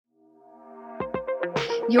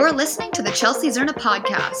You're listening to the Chelsea Zerna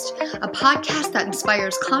podcast, a podcast that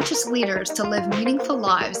inspires conscious leaders to live meaningful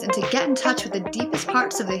lives and to get in touch with the deepest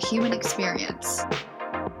parts of the human experience.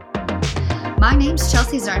 My name's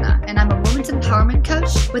Chelsea Zerna, and I'm a women's empowerment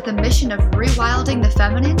coach with the mission of rewilding the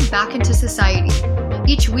feminine back into society.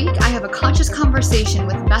 Each week, I have a conscious conversation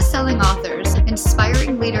with best-selling authors,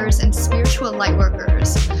 inspiring leaders, and spiritual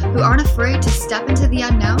lightworkers who aren't afraid to step into the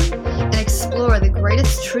unknown and explore the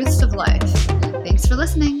greatest truths of life. Thanks for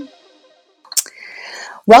listening.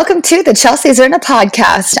 Welcome to the Chelsea Zerna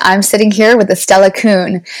podcast. I'm sitting here with Estela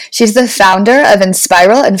Kun. She's the founder of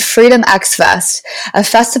Inspiral and FreedomX Fest, a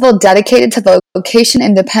festival dedicated to the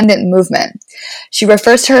location-independent movement. She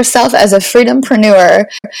refers to herself as a freedompreneur.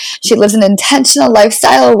 She lives an intentional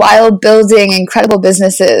lifestyle while building incredible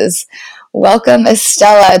businesses. Welcome,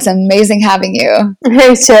 Estela. It's amazing having you.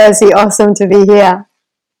 Hey, Chelsea. Awesome to be here.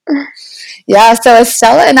 Yeah, so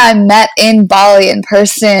Estela and I met in Bali in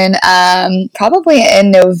person probably in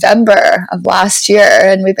November of last year,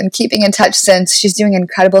 and we've been keeping in touch since. She's doing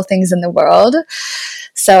incredible things in the world.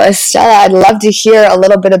 So Estela, I'd love to hear a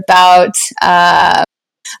little bit about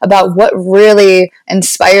what really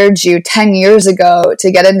inspired you 10 years ago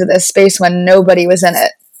to get into this space when nobody was in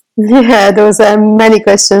it. Yeah, those are many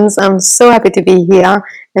questions. I'm so happy to be here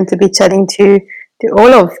and to be chatting to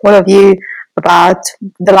all of you about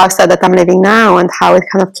the lifestyle that I'm living now and how it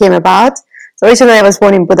kind of came about. So originally I was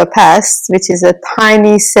born in Budapest, which is a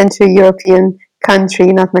tiny Central European country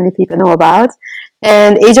not many people know about.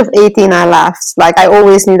 And age of 18 I left. Like, I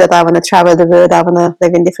always knew that I want to travel the world, I want to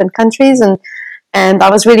live in different countries, and I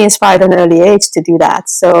was really inspired at an early age to do that.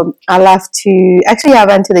 So I went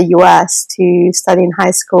to the US to study in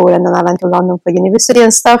high school, and then I went to London for university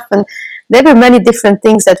and stuff. And there were many different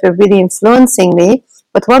things that were really influencing me.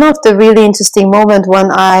 But one of the really interesting moments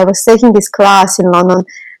when I was taking this class in London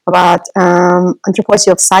about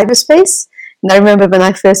anthropology of cyberspace, and I remember when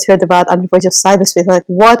I first heard about anthropology of cyberspace, like,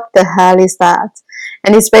 what the hell is that?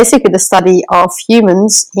 And it's basically the study of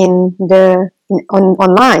humans online,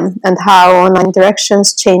 and how online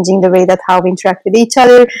interactions changing the way that how we interact with each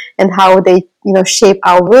other and how they shape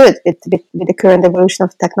our world with the current evolution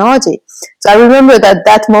of technology. So I remember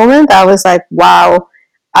that moment I was like, wow.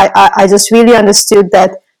 I just really understood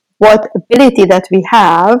that what ability that we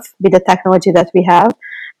have with the technology that we have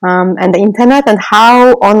and the internet, and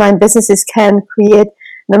how online businesses can create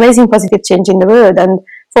an amazing positive change in the world. And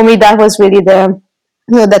for me, that was really that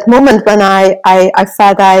moment when I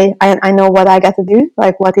felt I know what I got to do,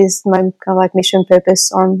 like what is my kind of like mission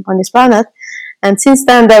purpose on this planet. And since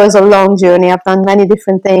then, there was a long journey. I've done many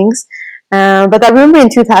different things. But I remember in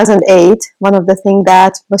 2008, one of the things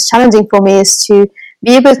that was challenging for me is to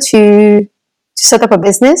be able to set up a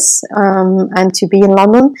business and to be in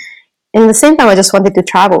London. And at the same time, I just wanted to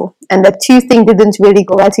travel. And the two things didn't really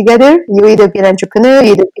go well together. You either be an entrepreneur,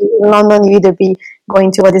 you either be in London, you either be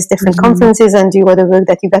going to all these different conferences and do all the work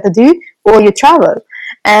that you got to do, or you travel.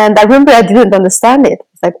 And I remember I didn't understand it.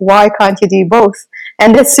 It's like, why can't you do both?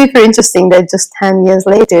 And that's super interesting that just 10 years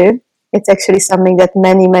later, it's actually something that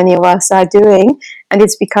many, many of us are doing. And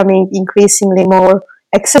it's becoming increasingly more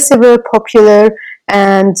accessible, popular,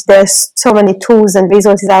 and there's so many tools and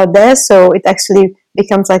resources out there, so it actually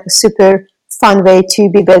becomes like a super fun way to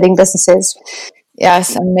be building businesses.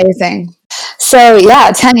 Yes, amazing. So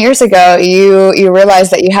yeah, 10 years ago, you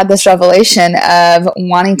realized that you had this revelation of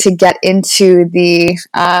wanting to get into the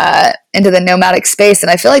nomadic space. And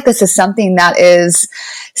I feel like this is something that is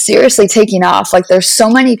seriously taking off. Like, there's so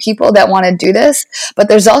many people that want to do this, but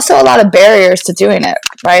there's also a lot of barriers to doing it,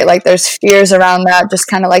 right? Like, there's fears around that, just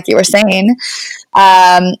kind of like you were saying.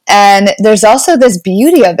 And there's also this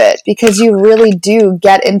beauty of it, because you really do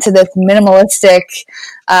get into this minimalistic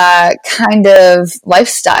kind of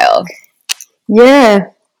lifestyle.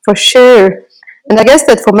 Yeah, for sure. And I guess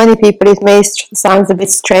that for many people it may sound a bit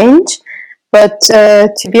strange, but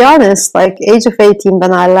to be honest, like, age of 18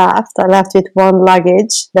 when I left with one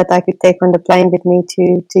luggage that I could take on the plane with me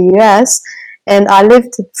to US, and I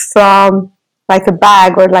lived from like a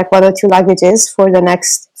bag or like one or two luggages for the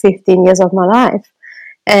next 15 years of my life.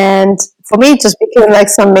 And for me, it just became like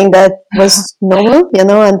something that was normal,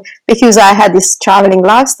 and because I had this traveling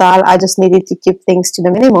lifestyle, I just needed to keep things to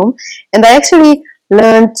the minimum. And I actually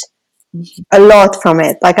learned a lot from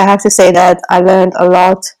it. Like, I have to say that I learned a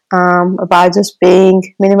lot about just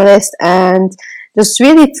being minimalist and just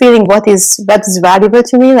really feeling what is valuable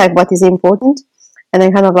to me, like what is important, and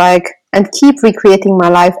then kind of like, and keep recreating my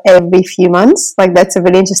life every few months. Like, that's a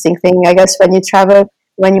really interesting thing. I guess when you travel,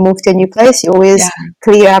 when you move to a new place, you always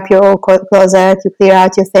clear up your old closet, you clear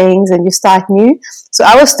out your things, and you start new. So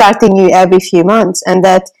I was starting new every few months, and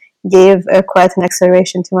that gave quite an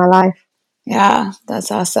acceleration to my life. Yeah,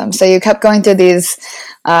 that's awesome. So you kept going through these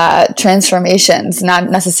transformations, not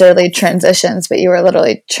necessarily transitions, but you were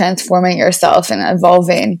literally transforming yourself and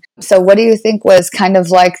evolving. So what do you think was kind of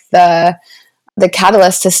like the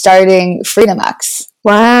catalyst to starting FreedomX?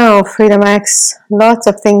 Wow, FreedomX, lots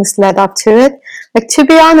of things led up to it. Like, to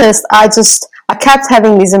be honest, I kept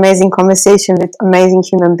having these amazing conversations with amazing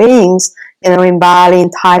human beings, in Bali, in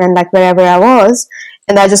Thailand, like wherever I was.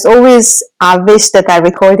 And I just always wished that I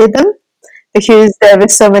recorded them, because there were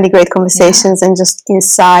so many great conversations and just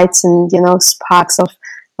insights and, sparks of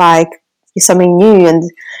like something new. And,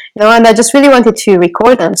 and I just really wanted to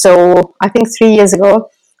record them. So I think 3 years ago,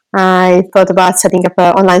 I thought about setting up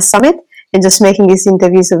an online summit and just making these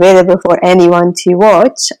interviews available for anyone to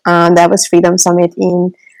watch. And that was Freedom Summit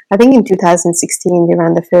I think in 2016, we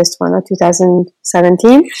ran the first one, or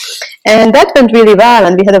 2017. And that went really well.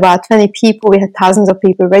 And we had about 20 people. We had thousands of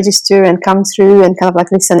people register and come through and kind of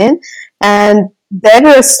like listen in. And there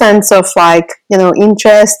was a sense of like,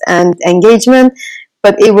 interest and engagement,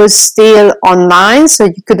 but it was still online. So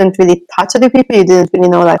you couldn't really touch other people. You didn't really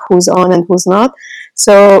know like who's on and who's not.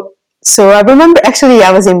 So I remember actually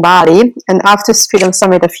I was in Bali, and after Freedom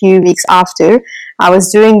Summit, a few weeks after, I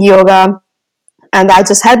was doing yoga, and I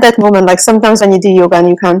just had that moment, like sometimes when you do yoga and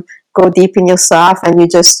you can go deep in yourself and you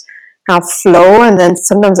just kind of flow, and then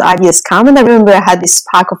sometimes ideas come. And I remember I had this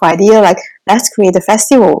spark of idea, like, let's create a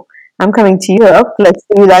festival. I'm coming to Europe, let's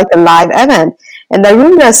do like a live event. And I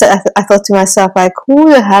remember I thought to myself, like, who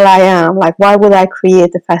the hell I am? Like, why would I create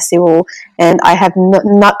a festival? And I have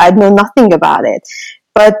I know nothing about it.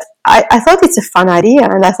 But I thought it's a fun idea.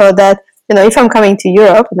 And I thought that, if I'm coming to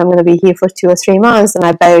Europe and I'm going to be here for 2 or 3 months, then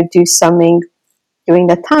I better do something during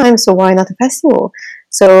that time. So why not a festival?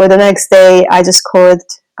 So the next day I just called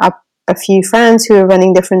up a few friends who were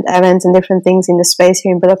running different events and different things in the space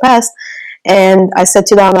here in Budapest. And I said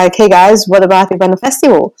to them, like, hey guys, what about we run a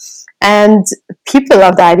festival? And people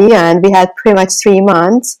loved the idea, and we had pretty much 3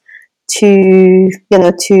 months to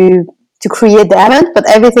create the event, but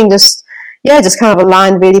everything just kind of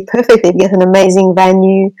aligned really perfectly. We get an amazing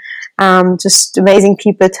venue, just amazing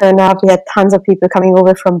people turned up. We had tons of people coming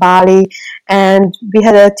over from Bali, and we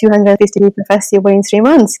had a 250 people festival in 3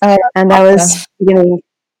 months. And that was beginning.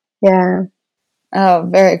 Yeah. Oh,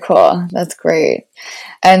 very cool. That's great.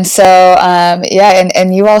 And so,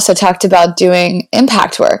 and you also talked about doing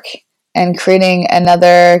impact work and creating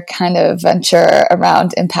another kind of venture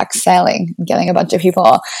around impact sailing, getting a bunch of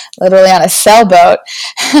people literally on a sailboat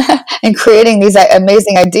and creating these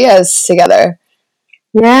amazing ideas together.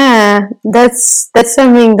 Yeah, that's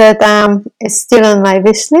something that is still on my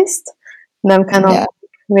wish list, and I'm kind of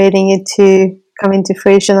waiting it to come into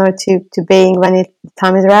fruition or to being when the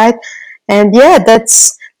time is right. And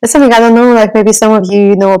that's something I don't know. Like, maybe some of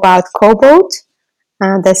you know about Cobalt.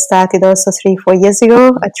 That started also 3-4 years ago,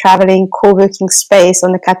 a traveling co-working space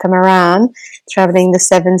on the catamaran, traveling the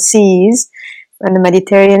 7 seas and the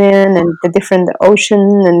Mediterranean and the different ocean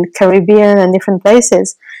and Caribbean and different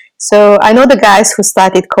places. So I know the guys who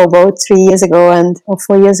started Cobalt 3 years ago or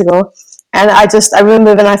 4 years ago. And I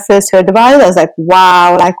remember when I first heard about it, I was like,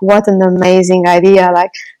 wow, like, what an amazing idea.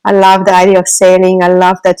 Like, I love the idea of sailing. I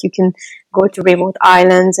love that you can go to remote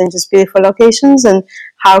islands and just beautiful locations. And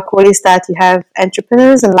how cool is that you have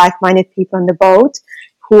entrepreneurs and like-minded people on the boat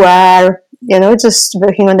who are, just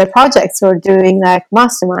working on their projects or doing like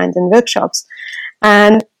masterminds and workshops.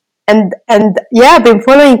 And I've been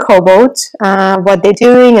following Cobalt, what they're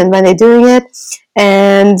doing and when they're doing it.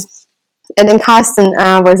 And then Carsten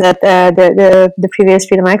was at the previous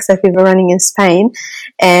FreedomX that we were running in Spain,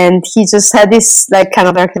 and he just had this like kind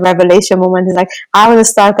of like a revelation moment. He's like, I want to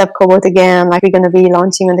start up Cobalt again. Like, we're going to be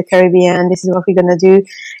launching on the Caribbean. This is what we're going to do.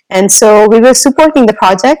 And so we were supporting the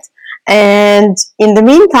project. And in the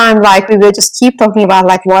meantime, like, we will just keep talking about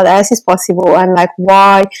like what else is possible and like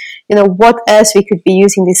why, what else we could be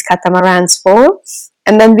using these catamarans for.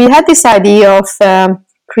 And then we had this idea of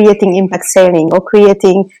creating impact sailing, or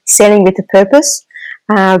creating sailing with a purpose,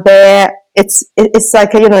 where it's like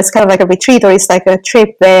it's kind of like a retreat, or it's like a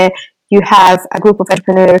trip where you have a group of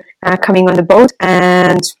entrepreneurs coming on the boat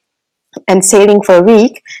and sailing for a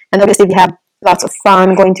week, and obviously we have lots of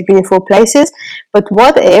fun going to beautiful places. But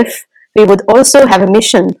what if we would also have a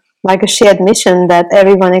mission, like a shared mission that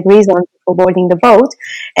everyone agrees on for boarding the boat,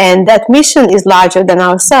 and that mission is larger than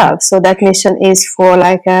ourselves. So that mission is for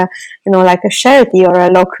like a charity or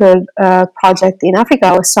a local project in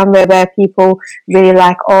Africa or somewhere where people really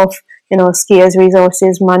lack of skills,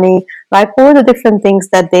 resources, money, like all the different things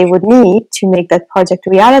that they would need to make that project a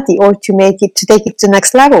reality, or to take it to the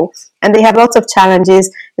next level. and they have lots of challenges.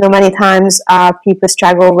 Many times people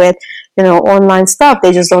struggle with online stuff.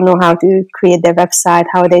 They just don't know how to create their website,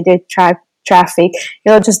 how they do traffic.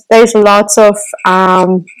 Just there's lots of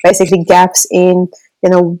basically gaps in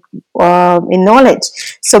in knowledge.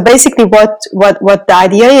 So basically, what the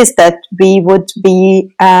idea is that we would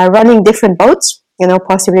be running different boats.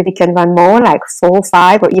 Possibly we can run more, like 4,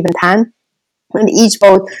 5, or even 10. And each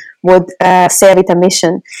boat would serve with a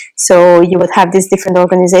mission. So you would have these different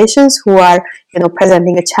organizations who are,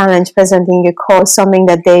 presenting a challenge, presenting a cause, something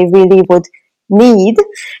that they really would need,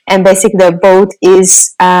 and basically the boat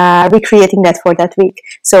is recreating that for that week.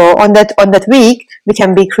 So on that week, we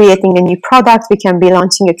can be creating a new product, we can be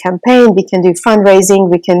launching a campaign, we can do fundraising,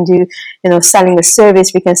 we can do selling a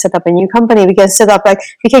service, we can set up a new company, we can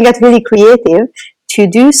we can get really creative to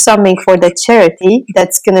do something for the charity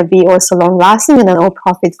that's going to be also long lasting, and then all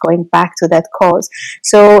profits going back to that cause.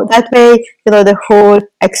 So that way, the whole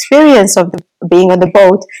experience of being on the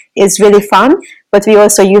boat is really fun, but we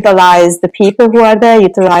also utilize the people who are there,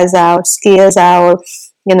 utilize our skills, our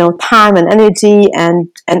time and energy, and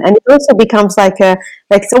it also becomes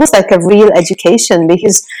it's almost like a real education,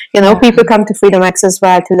 because people come to FreedomX as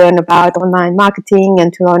well to learn about online marketing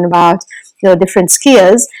and to learn about different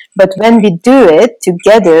skills. But when we do it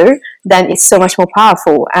together, then it's so much more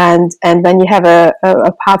powerful. And when you have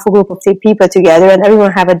a powerful group of people together, and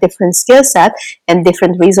everyone have a different skill set and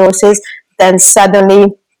different resources, then suddenly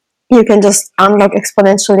you can just unlock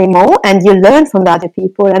exponentially more, and you learn from the other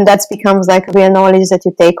people, and that becomes like real knowledge that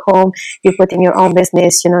you take home, you put in your own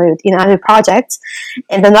business, in other projects.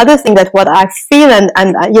 And another thing that what I feel, and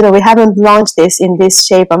we haven't launched this in this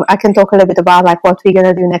shape. I can talk a little bit about like what we're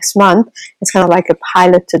gonna do next month. It's kind of like a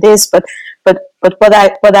pilot to this, but what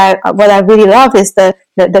I really love is the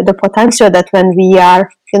potential that when we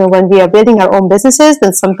are building our own businesses,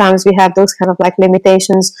 then sometimes we have those kind of like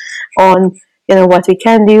limitations on what we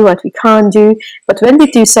can do, what we can't do. But when we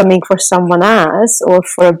do something for someone else or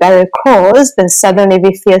for a better cause, then suddenly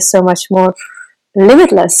we feel so much more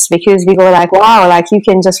limitless, because we go like, wow, like you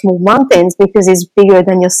can just move mountains because it's bigger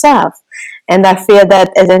than yourself. And I feel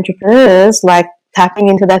that as entrepreneurs, like tapping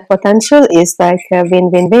into that potential is like a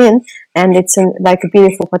win-win-win, and it's like a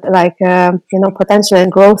beautiful potential and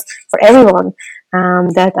growth for everyone.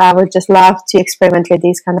 That I would just love to experiment with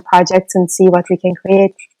these kind of projects and see what we can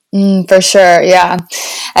create. For sure, yeah.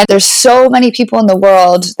 And there's so many people in the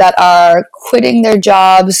world that are quitting their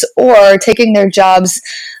jobs or taking their jobs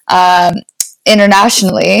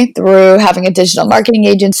internationally through having a digital marketing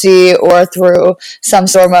agency or through some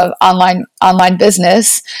sort of online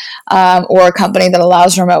business or a company that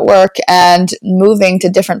allows remote work, and moving to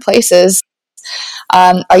different places.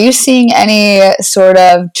 Are you seeing any sort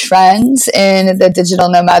of trends in the digital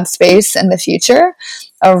nomad space in the future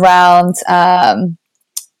around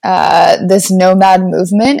this nomad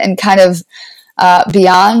movement and kind of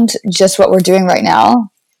beyond just what we're doing right now?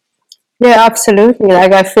 Yeah, absolutely.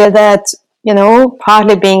 Like I feel that,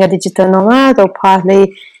 partly being a digital nomad, or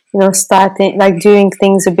partly, starting like doing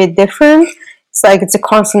things a bit different. It's like it's a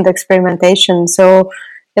constant experimentation. So,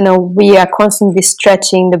 we are constantly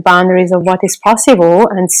stretching the boundaries of what is possible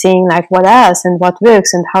and seeing like what else and what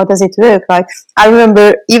works and how does it work. Like I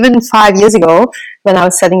remember even 5 years ago when I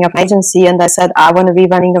was setting up an agency and I said, I want to be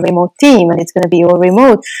running a remote team and it's going to be all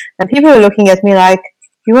remote. And people were looking at me like,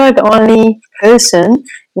 you are the only person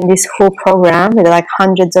in this whole program with like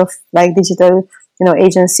hundreds of like digital,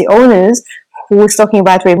 agency owners who's talking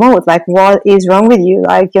about remote. Like, what is wrong with you?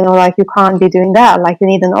 Like, like you can't be doing that. Like, you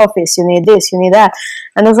need an office, you need this, you need that.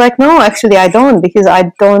 And I was like, no, actually I don't, because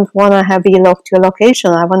I don't want to be locked to a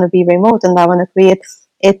location. I want to be remote, and I want to create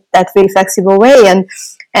it that really flexible way. And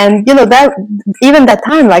that even that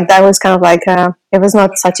time, like that was kind of like it was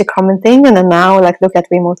not such a common thing. And then now, like, look at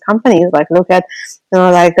remote companies, like look at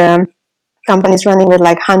companies running with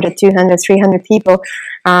like 100, 200, 300 people,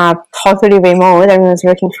 totally remote. Everyone's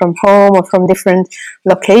working from home or from different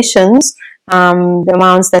locations. The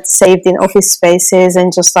amounts that saved in office spaces,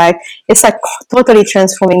 and just like it's like totally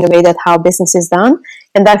transforming the way that how business is done.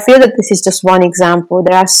 And I feel that this is just one example.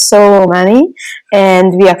 There are so many,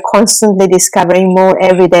 and we are constantly discovering more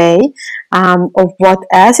every day of what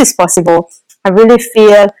else is possible. I really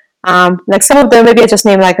feel like some of them, maybe I just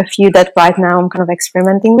name like a few that right now I'm kind of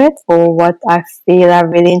experimenting with, or what I feel are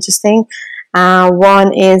really interesting.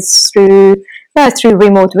 One is through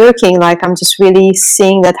remote working. Like I'm just really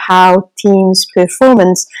seeing that how teams'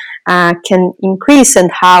 performance can increase,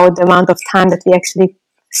 and how the amount of time that we actually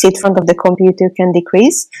sit in front of the computer can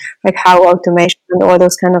decrease, like how automation and all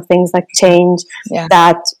those kind of things like change. Yeah.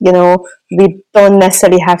 That we don't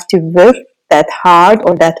necessarily have to work that hard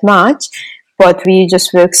or that much, but we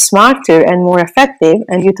just work smarter and more effective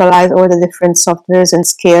and utilize all the different softwares and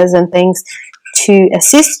skills and things to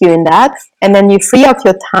assist you in that. And then you free up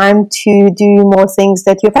your time to do more things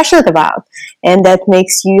that you're passionate about and that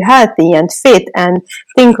makes you healthy and fit and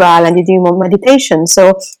think well, and you do more meditation. So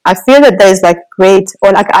I feel that there's like great,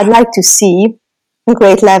 or like I'd like to see a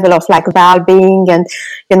great level of like well-being, and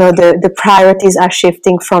the priorities are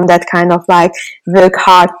shifting from that kind of like work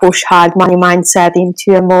hard, push hard money mindset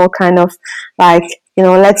into a more kind of like,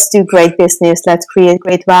 let's do great business, let's create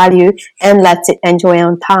great value, and let's enjoy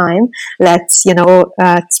on time. Let's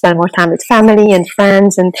spend more time with family and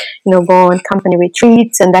friends, and go on company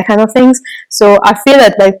retreats and that kind of things. So I feel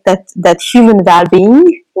that like that human well-being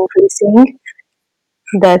increasing,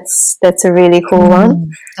 that's a really cool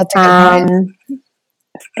one. That's a good point.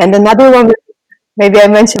 And another one, maybe I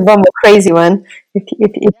mentioned one more crazy one.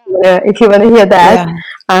 If you want to hear that,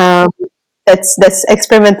 that's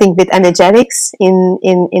experimenting with energetics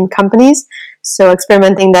in companies. So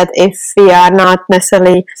experimenting that if we are not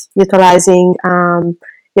necessarily utilizing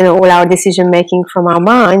all our decision making from our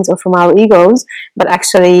minds or from our egos, but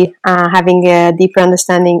actually having a deeper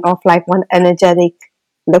understanding of like what energetic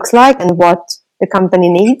looks like and what the company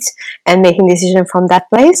needs, and making decision from that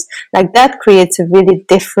place. Like that creates a really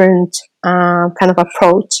different kind of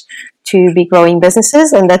approach to be growing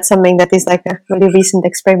businesses, and that's something that is like a really recent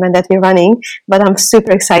experiment that we're running. But I'm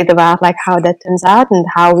super excited about like how that turns out and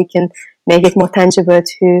how we can make it more tangible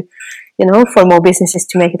to, for more businesses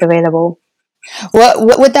to make it available.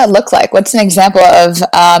 What would that look like? What's an example of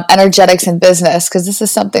energetics in business? Because this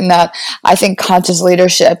is something that I think conscious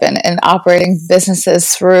leadership and operating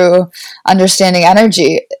businesses through understanding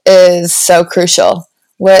energy is so crucial.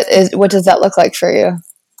 What does that look like for you?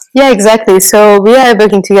 Yeah, exactly. So we are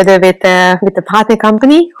working together with a partner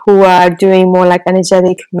company who are doing more like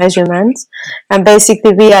energetic measurements, and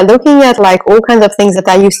basically we are looking at like all kinds of things that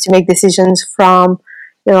I used to make decisions from,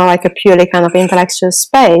 like a purely kind of intellectual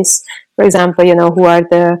space. For example, who are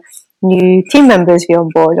the new team members we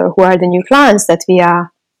onboard, or who are the new clients that we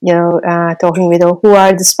are, talking with, or who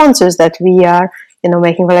are the sponsors that we are,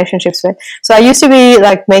 making relationships with. So I used to be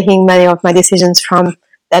like making many of my decisions from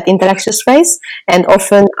that intellectual space, and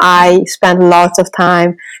often I spend lots of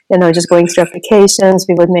time, just going through applications.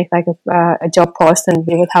 We would make like a job post, and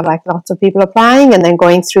we would have like lots of people applying, and then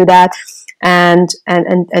going through that and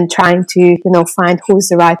trying to find who's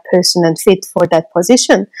the right person and fit for that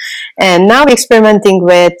position. And now we're experimenting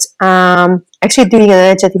with actually doing an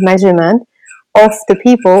energetic measurement of the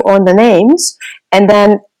people on the names, and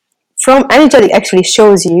then from energetic actually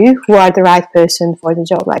shows you who are the right person for the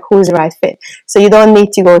job, like who's the right fit. So you don't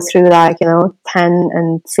need to go through like 10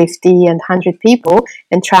 and 50 and 100 people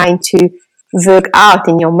and trying to work out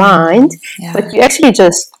in your mind, but you actually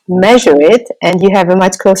just measure it, and you have a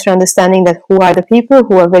much closer understanding that who are the people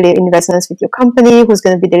who are really in resonance with your company, who's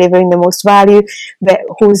going to be delivering the most value,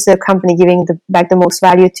 who's the company giving back the most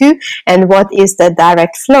value to, and what is the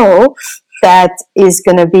direct flow that is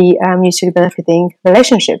going to be a mutually benefiting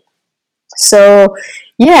relationship. So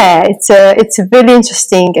yeah, it's a really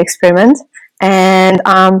interesting experiment, and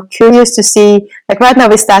I'm curious to see, like right now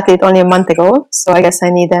we started only a month ago, so I guess I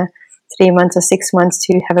need 3 months or 6 months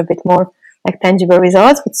to have a bit more like tangible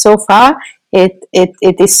results. But so far it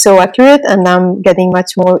is so accurate, and I'm getting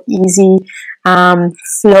much more easy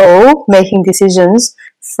flow making decisions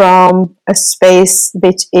from a space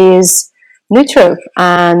which is neutral,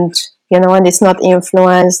 and and it's not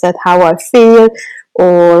influenced that how I feel,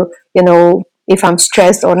 or if I'm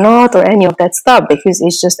stressed or not, or any of that stuff, because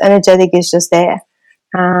it's just energetic, it's just there,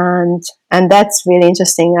 and that's really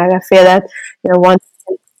interesting. I feel that once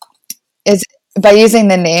Is by using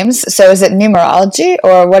the names. So is it numerology,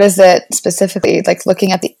 or what is it specifically, like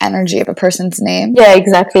looking at the energy of a person's name? Yeah,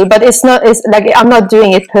 exactly. But it's like I'm not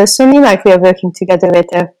doing it personally. Like we are working together with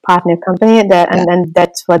a partner company, and then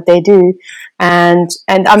that's what they do, and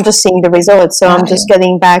I'm just seeing the results. So I'm just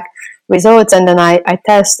getting back results, and then I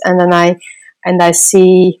test, and then I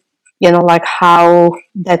see like how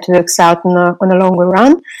that works out on a longer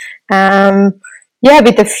run.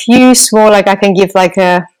 With a few small, like I can give like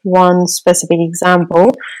one specific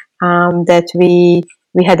example that we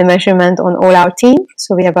had a measurement on all our team.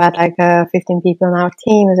 So we have about like 15 people on our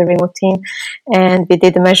team as a remote team, and we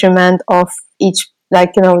did a measurement of each,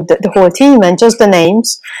 like the whole team, and just the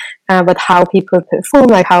names, but how people perform,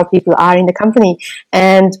 like how people are in the company.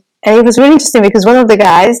 And it was really interesting because one of the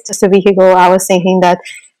guys, just a week ago, I was thinking that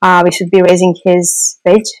we should be raising his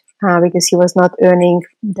wage because he was not earning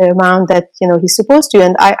the amount that he's supposed to.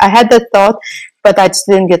 And I had that thought, but I just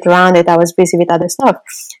didn't get around it. I was busy with other stuff,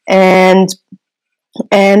 and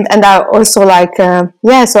I also like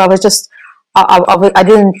so I was just I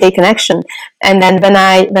didn't take an action. And then when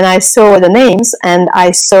I saw the names and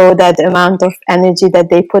I saw that the amount of energy that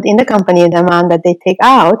they put in the company and the amount that they take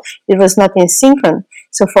out, it was not in synchron.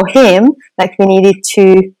 So for him, like we needed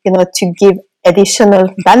to, to give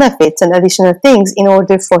additional benefits and additional things in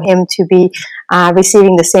order for him to be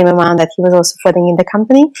receiving the same amount that he was also putting in the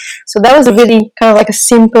company. So that was a really kind of like a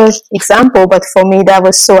simple example, but for me that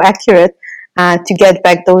was so accurate to get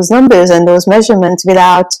back those numbers and those measurements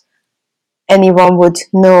without anyone would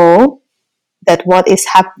know that what is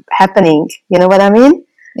happening. You know what I mean?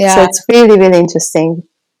 Yeah. So it's really, really interesting.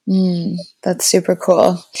 That's super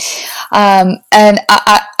cool. And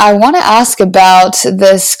I want to ask about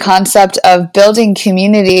this concept of building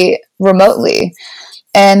community remotely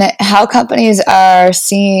and how companies are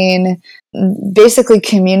seeing basically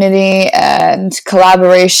community and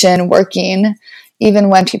collaboration working even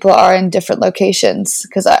when people are in different locations.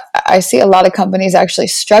 Because I see a lot of companies actually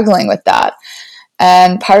struggling with that.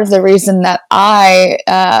 And part of the reason that I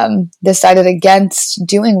decided against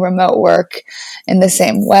doing remote work in the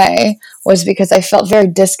same way was because I felt very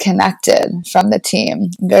disconnected from the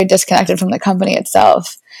team, very disconnected from the company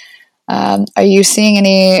itself. Are you seeing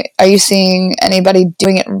anybody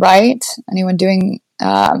doing it right? Anyone doing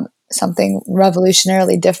something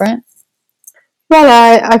revolutionarily different?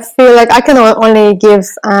 Well, I feel like I can only give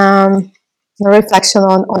a reflection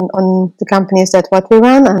on the companies that what we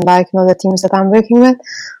run and like the teams that I'm working with.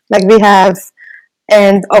 Like we have,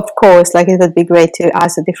 and of course, like it would be great to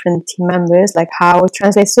ask the different team members like how it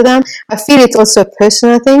translates to them. I feel it's also a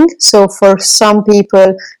personal thing. So for some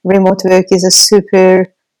people, remote work is a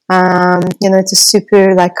super it's a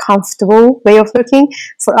super like comfortable way of working.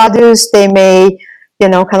 For others, they may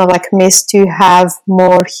kind of like miss to have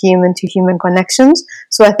more human to human connections.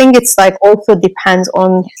 So I think it's like also depends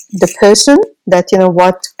on the person that,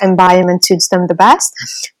 what environment suits them the best.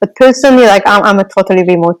 But personally, like I'm a totally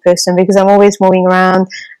remote person because I'm always moving around.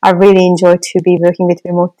 I really enjoy to be working with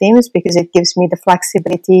remote teams because it gives me the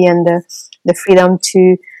flexibility and the freedom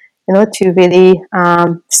to, to really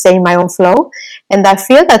stay in my own flow. And I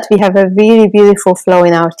feel that we have a really beautiful flow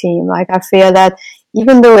in our team. Like I feel that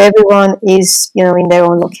even though everyone is, in their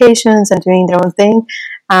own locations and doing their own thing,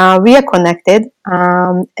 we are connected.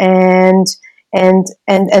 And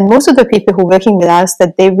most of the people who are working with us,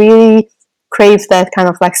 that they really crave that kind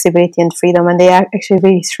of flexibility and freedom, and they actually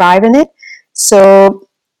really thrive in it. So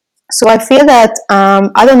I feel that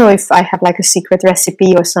I don't know if I have like a secret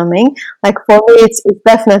recipe or something. Like for me, it's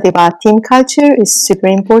definitely about team culture. It's super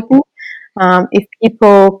important. If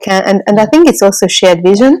people can, and I think it's also shared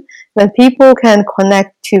vision. When people can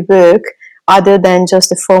connect to work other than just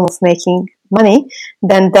a form of making money,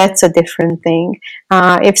 then that's a different thing.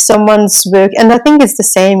 If someone's work, and I think it's the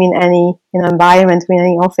same in any environment, in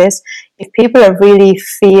any office, if people are really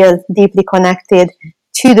feel deeply connected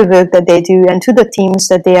to the work that they do and to the teams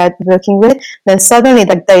that they are working with, then suddenly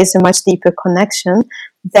like there is a much deeper connection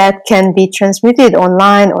that can be transmitted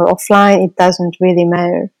online or offline. It doesn't really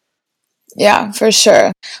matter. Yeah, for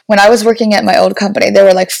sure. When I was working at my old company, there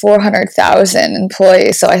were like 400,000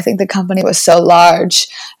 employees. So I think the company was so large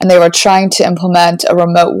and they were trying to implement a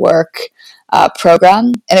remote work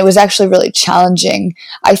program. And it was actually really challenging,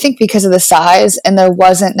 I think, because of the size. And there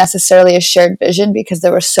wasn't necessarily a shared vision because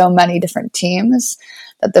there were so many different teams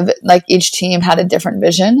that each team had a different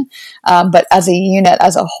vision. But as a unit,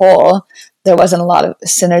 as a whole, there wasn't a lot of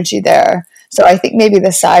synergy there. So I think maybe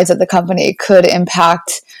the size of the company could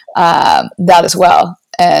impact that as well,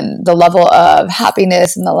 and the level of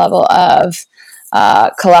happiness and the level of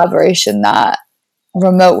collaboration that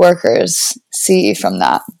remote workers see from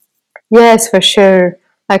that. Yes, for sure.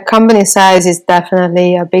 Like company size is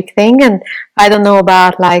definitely a big thing, and I don't know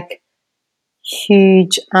about like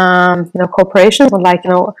huge corporations or like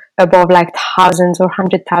above like thousands or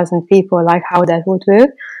 100,000 people, like how that would work.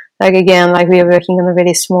 Like again, like we are working on a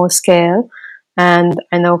really small scale, and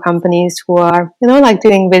I know companies who are like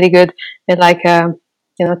doing really good with like 10,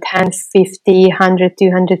 50, 100,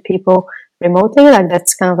 200 people remotely. Like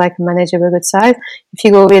that's kind of like a manageable good size. If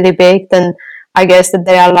you go really big, then I guess that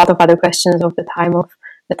there are a lot of other questions of the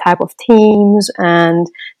type of teams, and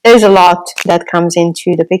there's a lot that comes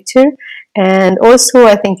into the picture. And also,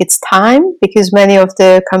 I think it's time because many of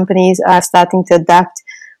the companies are starting to adapt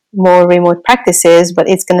more remote practices, but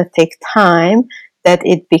it's going to take time that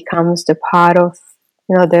it becomes the part of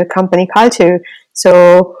the company culture.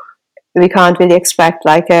 So we can't really expect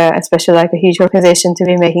especially like a huge organization to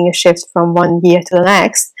be making a shift from one year to the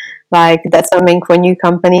next. Like that's something for new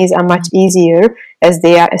companies are much easier as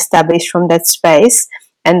they are established from that space,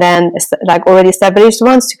 and then like already established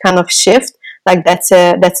ones to kind of shift. Like that's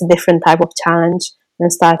a different type of challenge than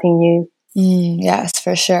starting new. Yes,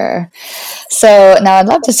 for sure. So now I'd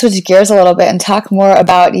love to switch gears a little bit and talk more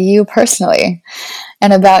about you personally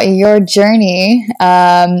and about your journey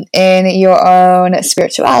in your own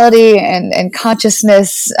spirituality and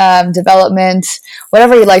consciousness development,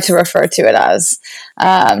 whatever you like to refer to it as,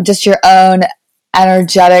 just your own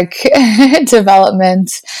energetic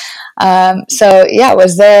development. So yeah,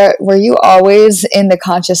 were you always in the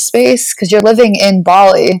conscious space? Because you're living in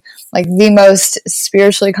Bali, like the most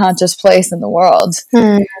spiritually conscious place in the world.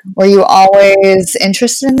 Hmm. Were you always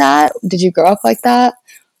interested in that? Did you grow up like that?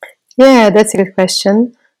 Yeah, that's a good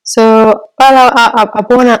question. So, well, I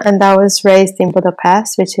born and I was raised in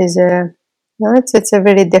Budapest, which is it's a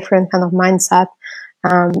really different kind of mindset,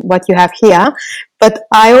 what you have here. But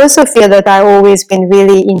I also feel that I've always been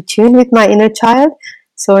really in tune with my inner child.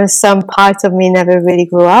 So in some parts of me never really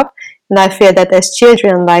grew up. And I feel that as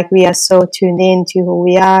children, like we are so tuned in to who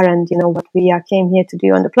we are and, what we are came here to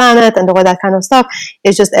do on the planet and all that kind of stuff.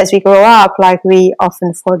 It's just as we grow up, like we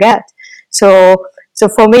often forget. So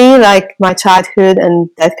for me, like my childhood and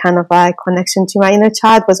that kind of like connection to my inner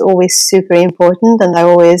child was always super important. And I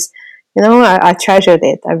always, I treasured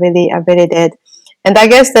it. I really did. And I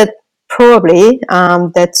guess that probably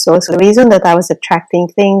that's also the reason that I was attracting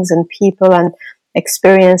things and people and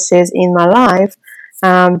experiences in my life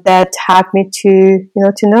that helped me to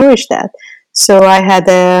nourish that. So I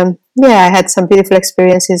had some beautiful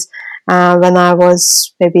experiences when I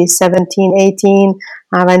was maybe 17, 18.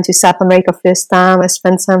 I went to South America first time. I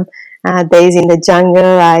spent some days in the jungle.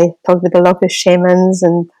 I talked with the local shamans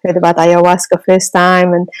and heard about ayahuasca first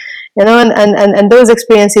time. And, and those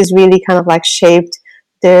experiences really kind of like shaped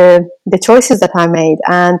the choices that I made.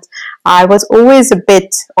 And I was always a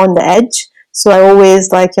bit on the edge. So I always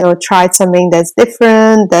tried something that's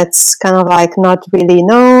different, that's kind of like not really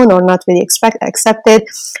known or not really accepted.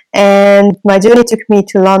 And my journey took me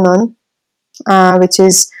to London, which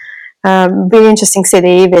is very interesting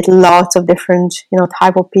city with lots of different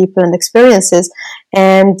type of people and experiences.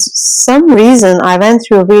 And some reason I went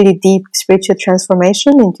through a really deep spiritual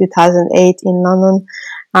transformation in 2008 in London,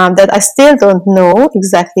 that I still don't know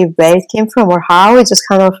exactly where it came from or how. It just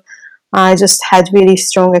kind of I just had really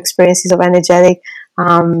strong experiences of energetic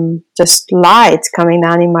just light coming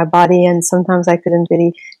down in my body, and sometimes I couldn't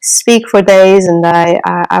really speak for days, and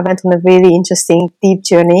I went on a really interesting deep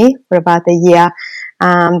journey for about a year.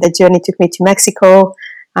 The journey took me to Mexico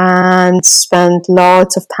and spent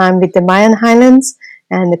lots of time with the Mayan highlands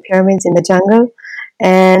and the pyramids in the jungle.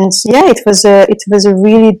 And yeah, it was a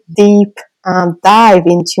really deep dive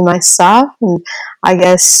into myself, and I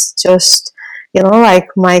guess just like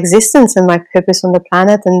my existence and my purpose on the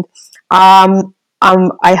planet. And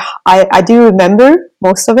I do remember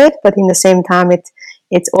most of it, but in the same time,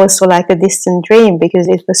 it's also like a distant dream because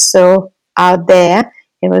it was so out there.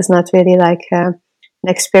 It was not really like an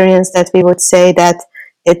experience that we would say that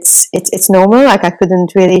it's normal. Like I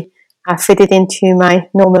couldn't really fit it into my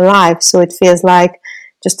normal life, so it feels like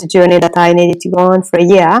just a journey that I needed to go on for a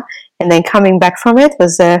year, and then coming back from it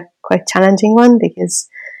was a quite challenging one because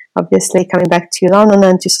obviously coming back to London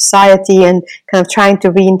and to society and kind of trying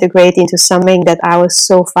to reintegrate into something that I was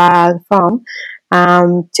so far out from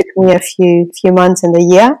took me a few months and a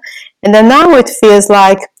year. And then now it feels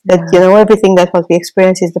like that, everything that what we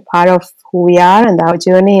experience is the part of who we are and our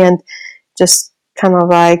journey, and just kind of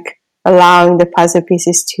like allowing the puzzle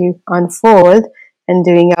pieces to unfold and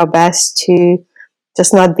doing our best to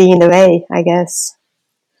just not be in the way, I guess.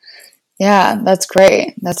 Yeah, that's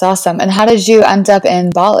great. That's awesome. And how did you end up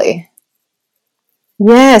in Bali?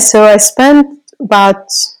 Yeah, so I spent about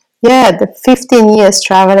the 15 years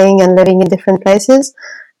traveling and living in different places.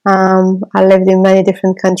 I lived in many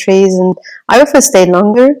different countries, and I often stayed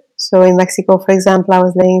longer. So in Mexico, for example, I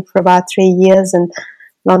was living for about 3 years, and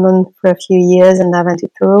London for a few years, and I went to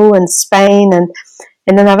Peru and Spain, and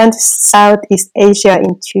then I went to Southeast Asia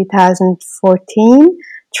in 2014,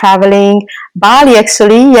 traveling. Bali,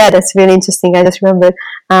 actually, yeah, that's really interesting. I just remembered.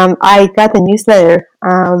 I got a newsletter.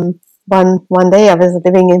 One day I was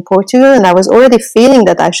living in Portugal, and I was already feeling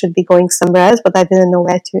that I should be going somewhere else, but I didn't know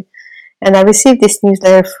where to. And I received this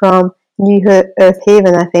newsletter from New Earth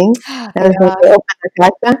Haven, I think. That was when they opened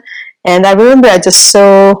Akasha. And I remember I just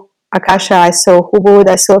saw Akasha, I saw Ubud,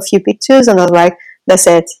 I saw a few pictures, and I was like, that's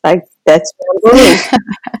it. Like, that's where I'm going.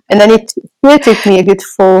 And then it took me a good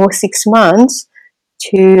 4-6 months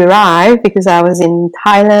to arrive because I was in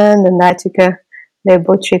Thailand, and I took a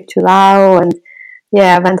boat trip to Laos, and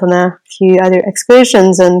I went on a few other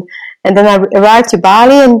excursions, and then I arrived to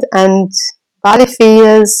Bali, and Bali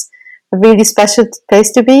feels a really special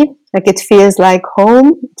place to be. Like it feels like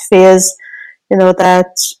home. It feels,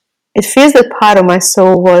 that it feels that part of my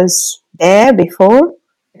soul was there before.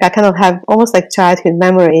 I kind of have almost like childhood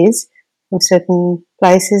memories of certain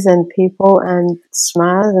places and people and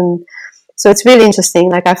smells, and so it's really interesting.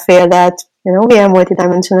 Like I feel that we are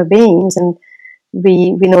multidimensional beings, and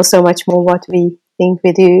we know so much more what we think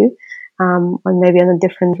we do, or maybe on a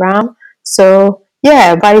different realm. So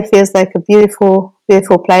yeah, Bali feels like a beautiful,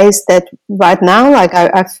 beautiful place that right now, like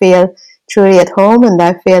I feel truly at home, and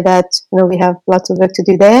I feel that we have lots of work to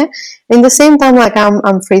do there. In the same time, like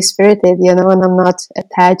I'm free spirited, and I'm not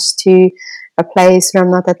attached to a place, or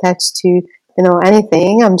I'm not attached to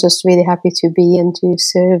anything. I'm just really happy to be and to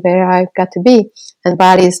serve where I got to be. And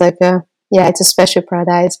Bali is like it's a special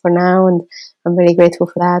paradise for now, and I'm really grateful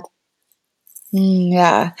for that.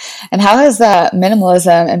 Yeah. And how has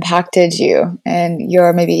minimalism impacted you and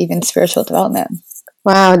your maybe even spiritual development?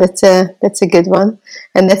 Wow, that's a good one,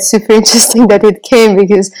 and that's super interesting that it came,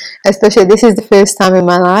 because especially this is the first time in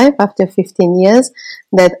my life after 15 years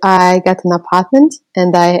that I got an apartment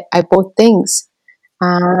and I bought things.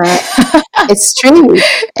 Uh, it's true.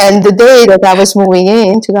 And the day that I was moving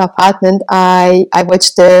into the apartment, I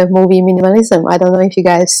watched the movie Minimalism. I don't know if you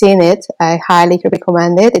guys have seen it. I highly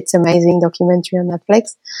recommend it. It's an amazing documentary on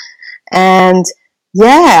Netflix. And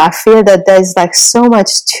yeah, I feel that there's like so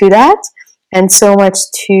much to that, and so much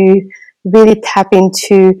to really tap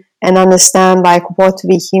into and understand like what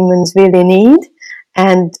we humans really need,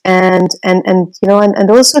 and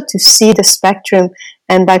also to see the spectrum.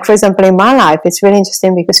 And like, for example, in my life, it's really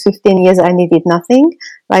interesting because 15 years I needed nothing.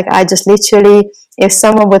 Like I just literally, if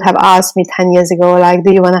someone would have asked me 10 years ago, like,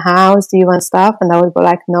 do you want a house? Do you want stuff? And I would go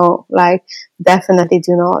like, no, like definitely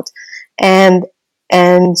do not. And,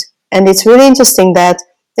 and, and it's really interesting that,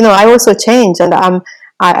 I also change, and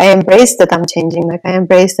I embrace that I'm changing. Like I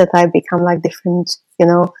embrace that I become like different,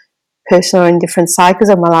 person in different cycles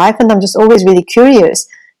of my life. And I'm just always really curious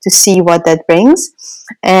to see what that brings.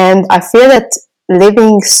 And I feel that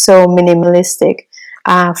living so minimalistic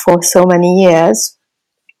for so many years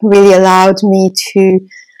really allowed me to,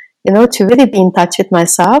 to really be in touch with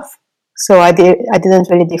myself. So I didn't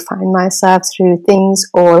really define myself through things,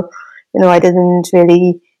 or, I didn't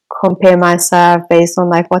really compare myself based on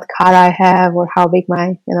like what car I have or how big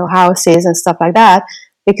my, house is and stuff like that,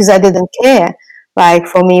 because I didn't care. Like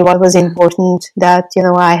for me, what was important that,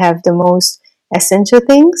 I have the most essential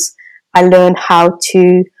things. I learned how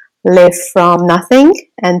to live from nothing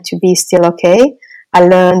and to be still okay. I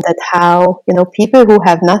learned that how, people who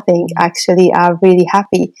have nothing actually are really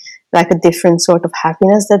happy, like a different sort of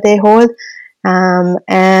happiness that they hold.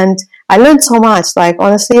 And I learned so much, like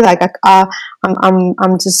honestly, like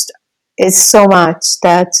I'm just, it's so much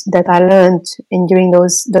that I learned during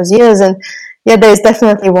those years. And yeah, there's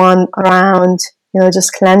definitely one around,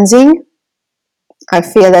 just cleansing. I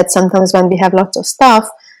feel that sometimes when we have lots of stuff,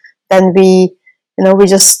 then we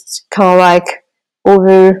just kind of like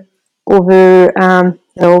over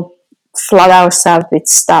flood ourselves with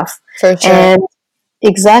stuff. For sure. And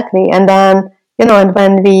exactly. And then, and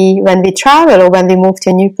when we travel or when we move to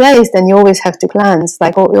a new place, then you always have to cleanse.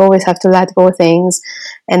 Like you always have to let go of things,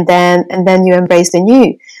 and then you embrace the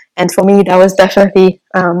new. And for me, that was definitely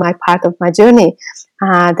my part of my journey.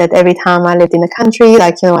 That every time I lived in a country,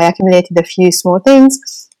 like I accumulated a few small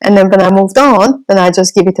things, and then when I moved on, then I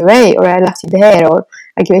just give it away, or I left it there, or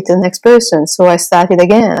I give it to the next person. So I started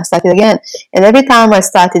again, and every time I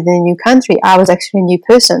started in a new country, I was actually a new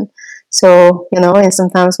person. So, and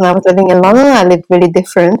sometimes when I was living in London, I lived really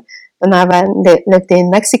different than I lived in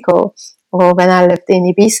Mexico, or when I lived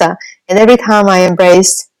in Ibiza. And every time I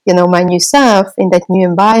embraced, my new self in that new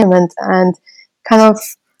environment, and kind of,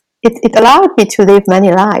 it allowed me to live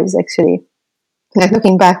many lives, actually. Like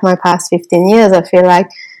looking back my past 15 years, I feel like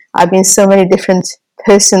I've been so many different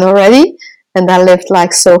person already, and I lived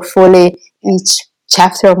like so fully each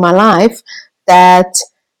chapter of my life that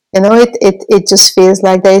it just feels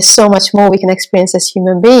like there is so much more we can experience as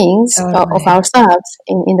human beings of ourselves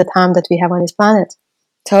in the time that we have on this planet.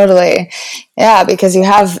 Totally. Yeah, because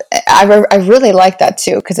I really like that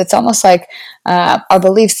too, because it's almost like our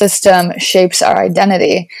belief system shapes our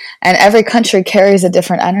identity, and every country carries a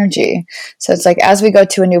different energy. So it's like as we go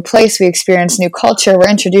to a new place, we experience new culture, we're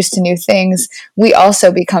introduced to new things, we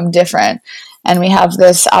also become different. And we have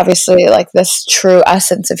this, obviously, like this true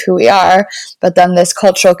essence of who we are, but then this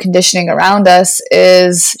cultural conditioning around us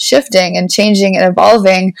is shifting and changing and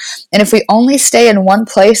evolving. And if we only stay in one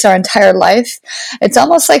place our entire life, it's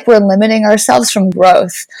almost like we're limiting ourselves from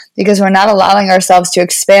growth, because we're not allowing ourselves to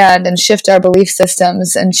expand and shift our belief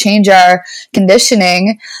systems and change our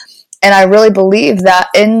conditioning. And I really believe that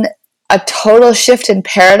in a total shift in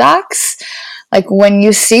paradox, like when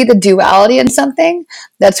you see the duality in something,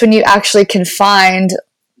 that's when you actually can find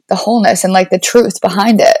the wholeness and like the truth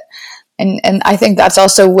behind it. And I think that's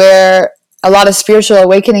also where a lot of spiritual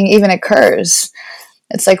awakening even occurs.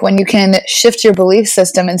 It's like when you can shift your belief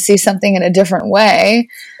system and see something in a different way,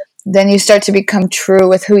 then you start to become true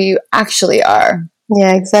with who you actually are.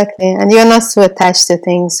 Yeah, exactly. And you're not so attached to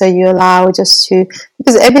things, so you allow just to,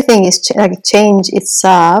 because everything is like change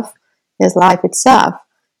itself is life itself.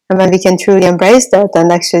 And when we can truly embrace that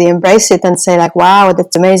and actually embrace it and say like, wow,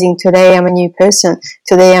 that's amazing. Today I'm a new person.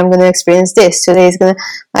 Today I'm going to experience this. Today is going to,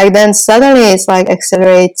 like, then suddenly it's like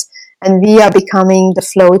accelerates and we are becoming the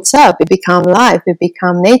flow itself. We become life. We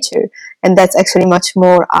become nature. And that's actually much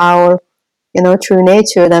more our, true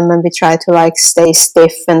nature than when we try to like stay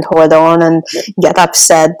stiff and hold on and get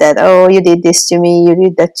upset that, oh, you did this to me, you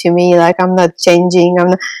did that to me, like I'm not changing.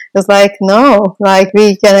 It's like, no, like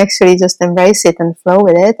we can actually just embrace it and flow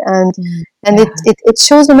with it. And it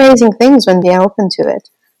shows amazing things when we are open to it.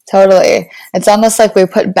 Totally. It's almost like we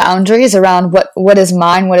put boundaries around what is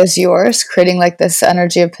mine, what is yours, creating like this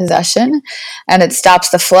energy of possession, and it stops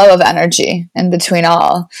the flow of energy in between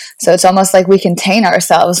all. So it's almost like we contain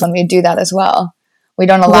ourselves when we do that as well. We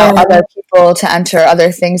don't allow other people to enter,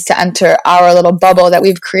 other things to enter our little bubble that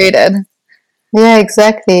we've created. Yeah,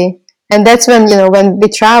 exactly. And that's when, when we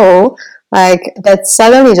travel, like that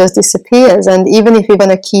suddenly just disappears. And even if you're going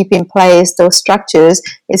to keep in place those structures,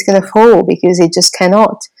 it's going to fall because it just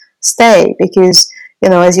cannot stay. Because,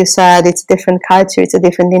 as you said, it's a different culture, it's a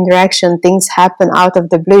different interaction. Things happen out of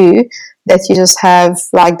the blue that you just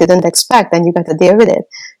didn't expect, and you got to deal with it.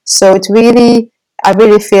 So I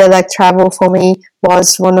really feel like travel for me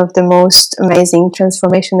was one of the most amazing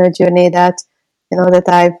transformational journey that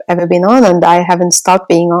I've ever been on, and I haven't stopped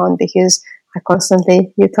being on because I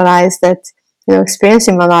constantly utilize that, experience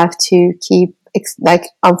in my life to keep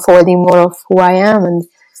unfolding more of who I am. And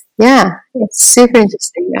yeah, it's super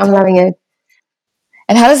interesting. I'm loving it.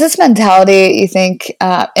 And how does this mentality, you think,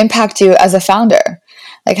 impact you as a founder?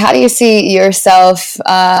 Like, how do you see yourself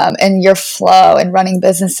and your flow in running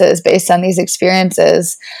businesses based on these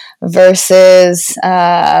experiences versus,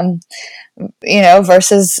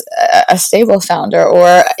 versus a stable founder?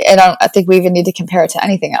 Or I think we even need to compare it to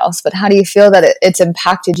anything else. But how do you feel that it's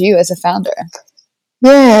impacted you as a founder?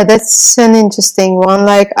 Yeah, that's an interesting one.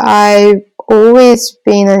 Like, I've always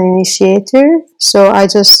been an initiator, so I'm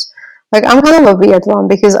kind of a weird one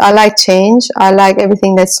because I like change. I like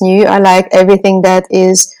everything that's new. I like everything that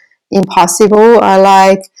is impossible. I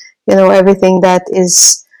like, everything that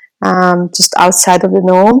is just outside of the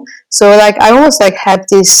norm. So like I almost like have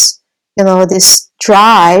this, this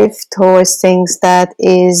drive towards things that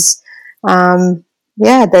is,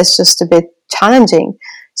 that's just a bit challenging.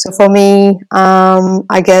 So for me,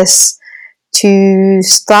 I guess to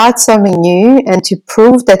start something new and to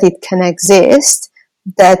prove that it can exist,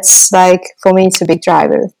 that's like, for me, it's a big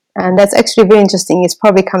driver. And that's actually very interesting. It's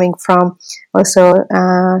probably coming from also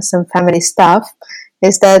some family stuff,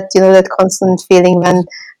 is that, that constant feeling when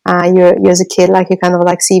you're as a kid, like you kind of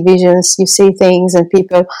like see visions, you see things, and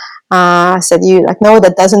people said you like, no,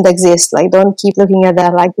 that doesn't exist. Like, don't keep looking at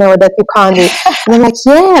that. Like, no, that you can't do. And I'm like,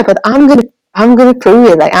 yeah, but I'm gonna prove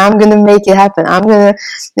it. Like, I'm gonna make it happen. I'm gonna,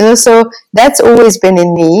 so that's always been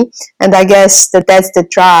in me. And I guess that's the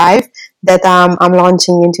drive that I'm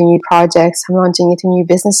launching into new projects. I'm launching into new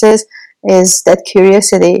businesses, is that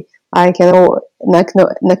curiosity. Like, no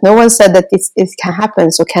one said that it can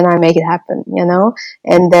happen. So can I make it happen?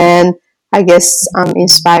 And then I guess I'm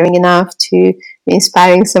inspiring enough to be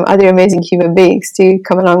inspiring some other amazing human beings to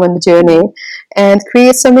come along on the journey and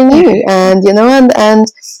create something new. And, and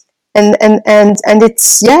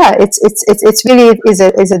it's really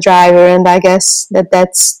is a driver. And I guess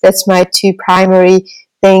that's my two primary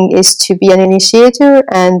thing, is to be an initiator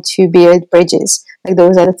and to build bridges. Like,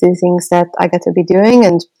 those are the two things that I get to be doing,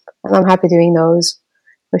 and I'm happy doing those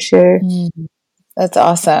for sure. That's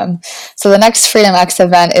awesome. So the next FreedomX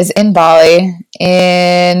event is in Bali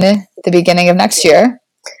in the beginning of next year.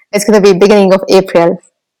 It's going to be beginning of April.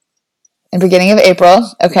 In beginning of April.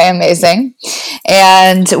 Okay, amazing.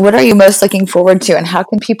 And what are you most looking forward to, and how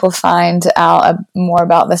can people find out more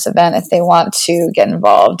about this event if they want to get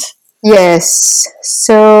involved? Yes.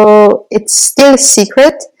 So it's still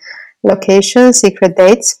secret location, secret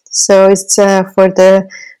dates. So it's for the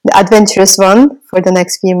adventurous one for the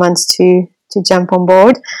next few months to jump on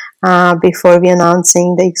board before we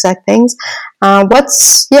announcing the exact things. What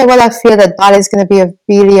I feel that Bali is going to be a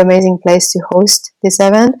really amazing place to host this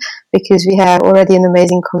event, because we have already an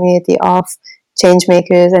amazing community of change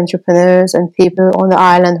makers, entrepreneurs, and people on the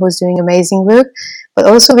island who's doing amazing work. But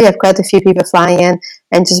also we have quite a few people flying in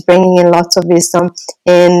and just bringing in lots of wisdom.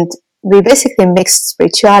 And we basically mixed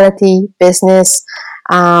spirituality, business,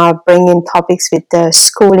 bringing topics with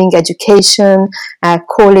schooling, education,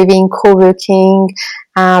 co-living, co-working.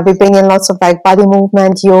 We bring in lots of like body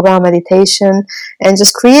movement, yoga, meditation, and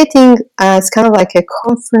just creating, it's kind of like a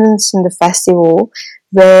conference in the festival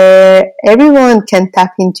where everyone can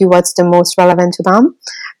tap into what's the most relevant to them.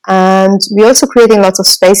 And we're also creating lots of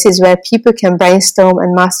spaces where people can brainstorm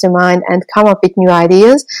and mastermind and come up with new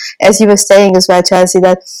ideas. As you were saying as well, Chelsea,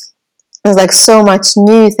 that there's like so much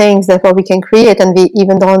new things that what we can create, and we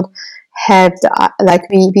even don't have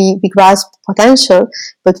we grasp potential,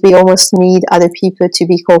 but we almost need other people to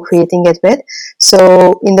be co-creating it with.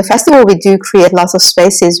 So in the festival, we do create lots of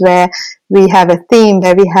spaces where we have a theme,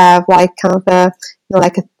 where we have like kind of a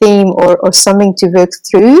like a theme or something to work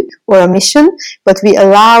through, or a mission, but we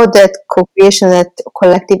allow that co-creation, that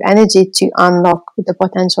collective energy to unlock the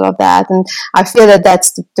potential of that. And I feel that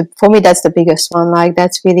that's for me, that's the biggest one. Like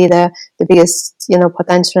that's really the biggest,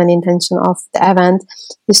 potential and intention of the event,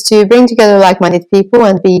 is to bring together like-minded people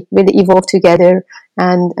and we really evolve together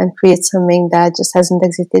and create something that just hasn't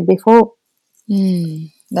existed before.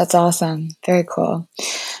 That's awesome. Very cool.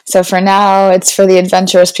 So for now, it's for the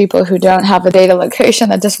adventurous people who don't have a date or location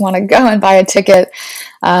that just want to go and buy a ticket.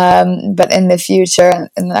 But in the future,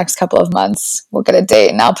 in the next couple of months, we'll get a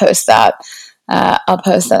date, and I'll post that. I'll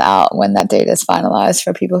post that out when that date is finalized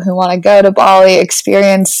for people who want to go to Bali,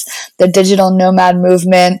 experience the digital nomad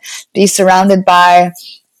movement, be surrounded by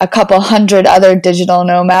a couple hundred other digital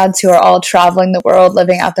nomads who are all traveling the world,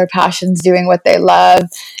 living out their passions, doing what they love,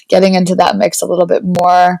 getting into that mix a little bit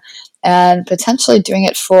more, and potentially doing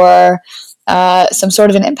it for some sort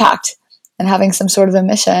of an impact and having some sort of a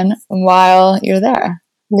mission while you're there.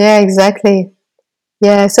 Yeah, exactly.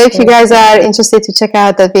 Yeah, so if you guys are interested to check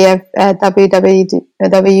out that, we have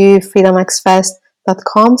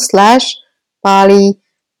www.freedomxfest.com/Bali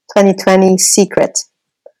 2020 secret.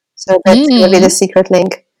 So that's going to be the secret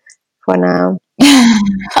link for now.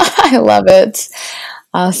 I love it.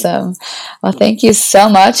 Awesome. Well, thank you so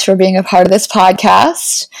much for being a part of this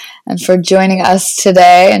podcast and for joining us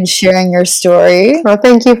today and sharing your story. Well,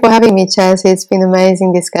 thank you for having me, Chelsea. It's been an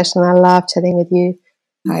amazing discussion. I love chatting with you.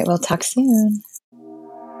 All right, we'll talk soon.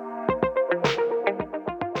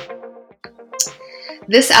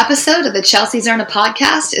 This episode of the Chelsea Zerna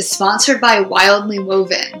podcast is sponsored by Wildly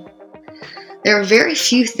Woven. There are very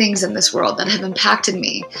few things in this world that have impacted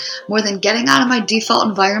me more than getting out of my default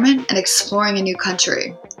environment and exploring a new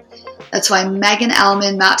country. That's why Megan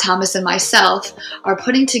Ellman, Matt Thomas, and myself are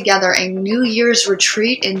putting together a New Year's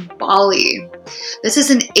retreat in Bali. This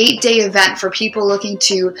is an 8-day event for people looking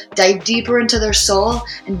to dive deeper into their soul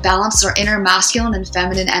and balance their inner masculine and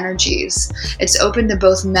feminine energies. It's open to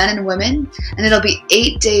both men and women, and it'll be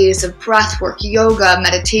 8 days of breathwork, yoga,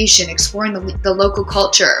 meditation, exploring the local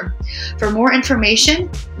culture. For more information,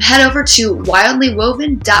 head over to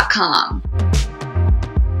wildlywoven.com.